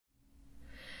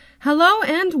Hello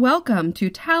and welcome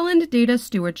to Talend Data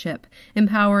Stewardship,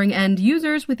 empowering end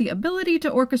users with the ability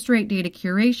to orchestrate data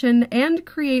curation and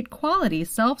create quality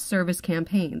self-service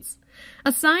campaigns.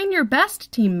 Assign your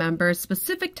best team members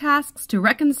specific tasks to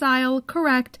reconcile,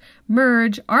 correct,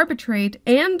 merge, arbitrate,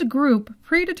 and group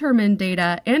predetermined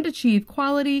data and achieve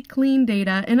quality, clean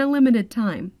data in a limited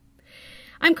time.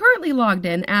 I'm currently logged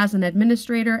in as an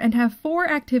administrator and have 4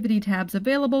 activity tabs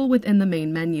available within the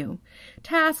main menu: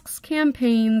 tasks,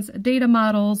 campaigns, data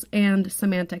models, and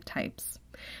semantic types.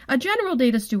 A general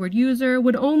data steward user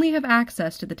would only have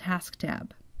access to the task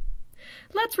tab.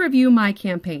 Let's review my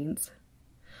campaigns.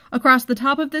 Across the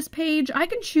top of this page, I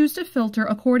can choose to filter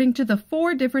according to the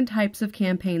 4 different types of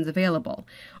campaigns available: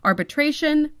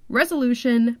 arbitration,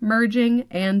 resolution, merging,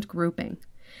 and grouping.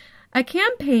 A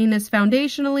campaign is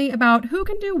foundationally about who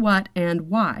can do what and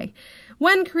why.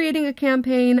 When creating a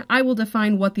campaign, I will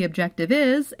define what the objective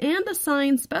is and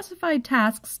assign specified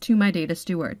tasks to my data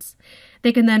stewards.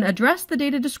 They can then address the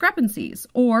data discrepancies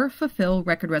or fulfill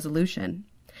record resolution.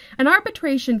 An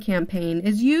arbitration campaign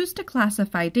is used to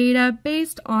classify data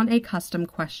based on a custom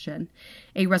question.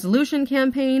 A resolution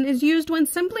campaign is used when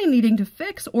simply needing to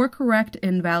fix or correct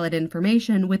invalid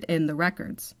information within the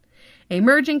records. A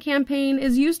merging campaign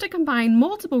is used to combine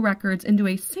multiple records into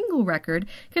a single record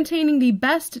containing the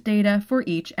best data for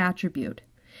each attribute.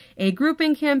 A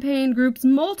grouping campaign groups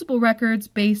multiple records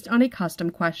based on a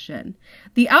custom question.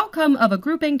 The outcome of a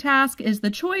grouping task is the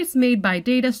choice made by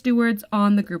data stewards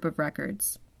on the group of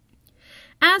records.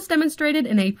 As demonstrated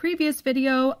in a previous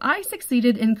video, I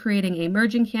succeeded in creating a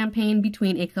merging campaign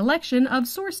between a collection of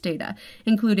source data,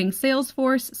 including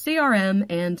Salesforce, CRM,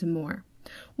 and more.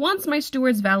 Once my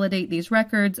stewards validate these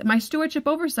records, my stewardship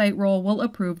oversight role will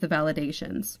approve the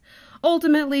validations,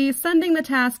 ultimately sending the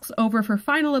tasks over for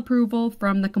final approval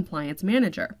from the compliance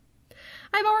manager.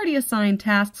 I've already assigned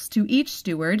tasks to each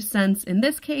steward since, in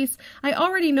this case, I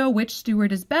already know which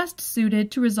steward is best suited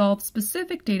to resolve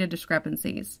specific data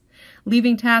discrepancies.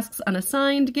 Leaving tasks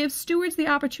unassigned gives stewards the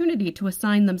opportunity to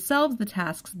assign themselves the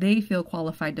tasks they feel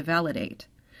qualified to validate.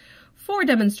 For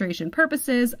demonstration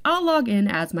purposes, I'll log in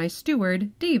as my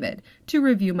steward, David, to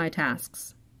review my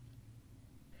tasks.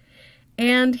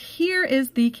 And here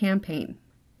is the campaign.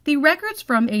 The records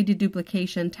from a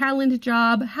deduplication Talend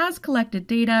job has collected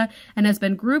data and has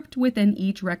been grouped within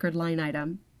each record line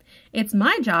item. It's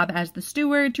my job as the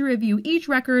steward to review each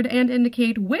record and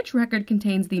indicate which record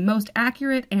contains the most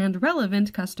accurate and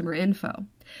relevant customer info.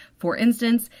 For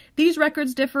instance, these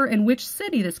records differ in which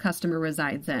city this customer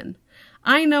resides in.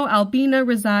 I know Albina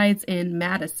resides in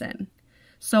Madison,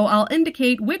 so I'll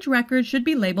indicate which record should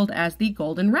be labeled as the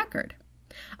golden record.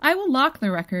 I will lock the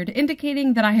record,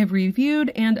 indicating that I have reviewed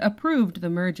and approved the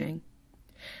merging.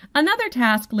 Another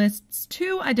task lists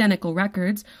 2 identical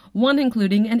records, one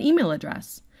including an email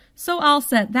address, so I'll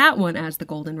set that one as the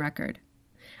golden record.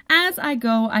 As I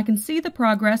go, I can see the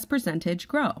progress percentage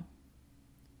grow.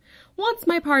 Once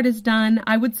my part is done,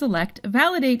 I would select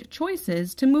Validate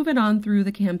Choices to move it on through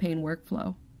the campaign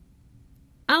workflow.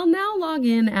 I'll now log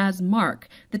in as Mark,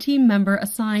 the team member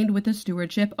assigned with the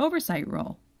stewardship oversight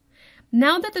role.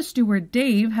 Now that the steward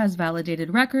Dave has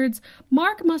validated records,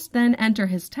 Mark must then enter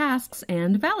his tasks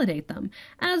and validate them,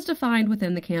 as defined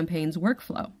within the campaign's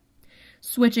workflow.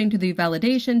 Switching to the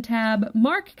Validation tab,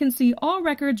 Mark can see all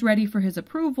records ready for his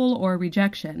approval or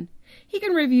rejection. He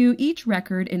can review each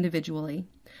record individually.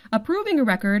 Approving a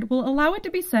record will allow it to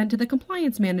be sent to the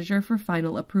compliance manager for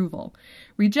final approval.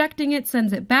 Rejecting it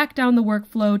sends it back down the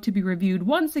workflow to be reviewed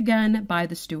once again by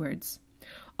the stewards.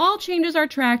 All changes are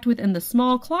tracked within the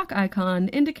small clock icon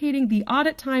indicating the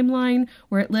audit timeline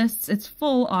where it lists its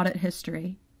full audit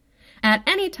history. At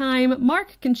any time,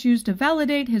 Mark can choose to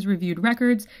validate his reviewed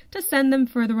records to send them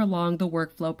further along the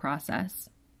workflow process.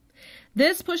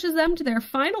 This pushes them to their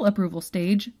final approval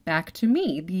stage, back to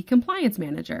me, the compliance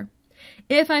manager.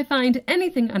 If I find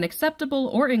anything unacceptable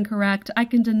or incorrect, I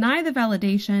can deny the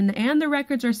validation and the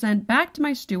records are sent back to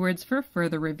my stewards for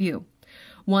further review.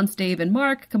 Once Dave and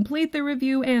Mark complete the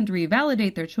review and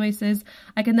revalidate their choices,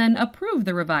 I can then approve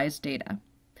the revised data.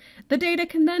 The data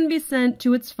can then be sent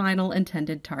to its final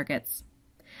intended targets.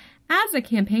 As a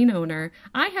campaign owner,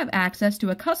 I have access to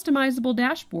a customizable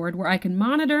dashboard where I can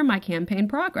monitor my campaign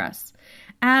progress.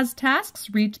 As tasks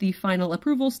reach the final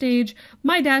approval stage,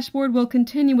 my dashboard will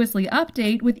continuously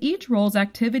update with each role's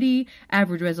activity,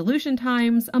 average resolution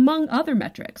times, among other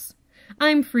metrics.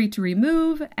 I'm free to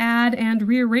remove, add, and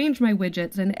rearrange my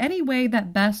widgets in any way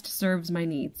that best serves my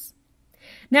needs.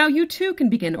 Now you too can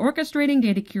begin orchestrating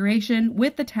data curation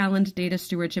with the Talend Data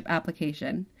Stewardship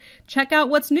application. Check out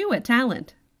what's new at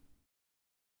Talend.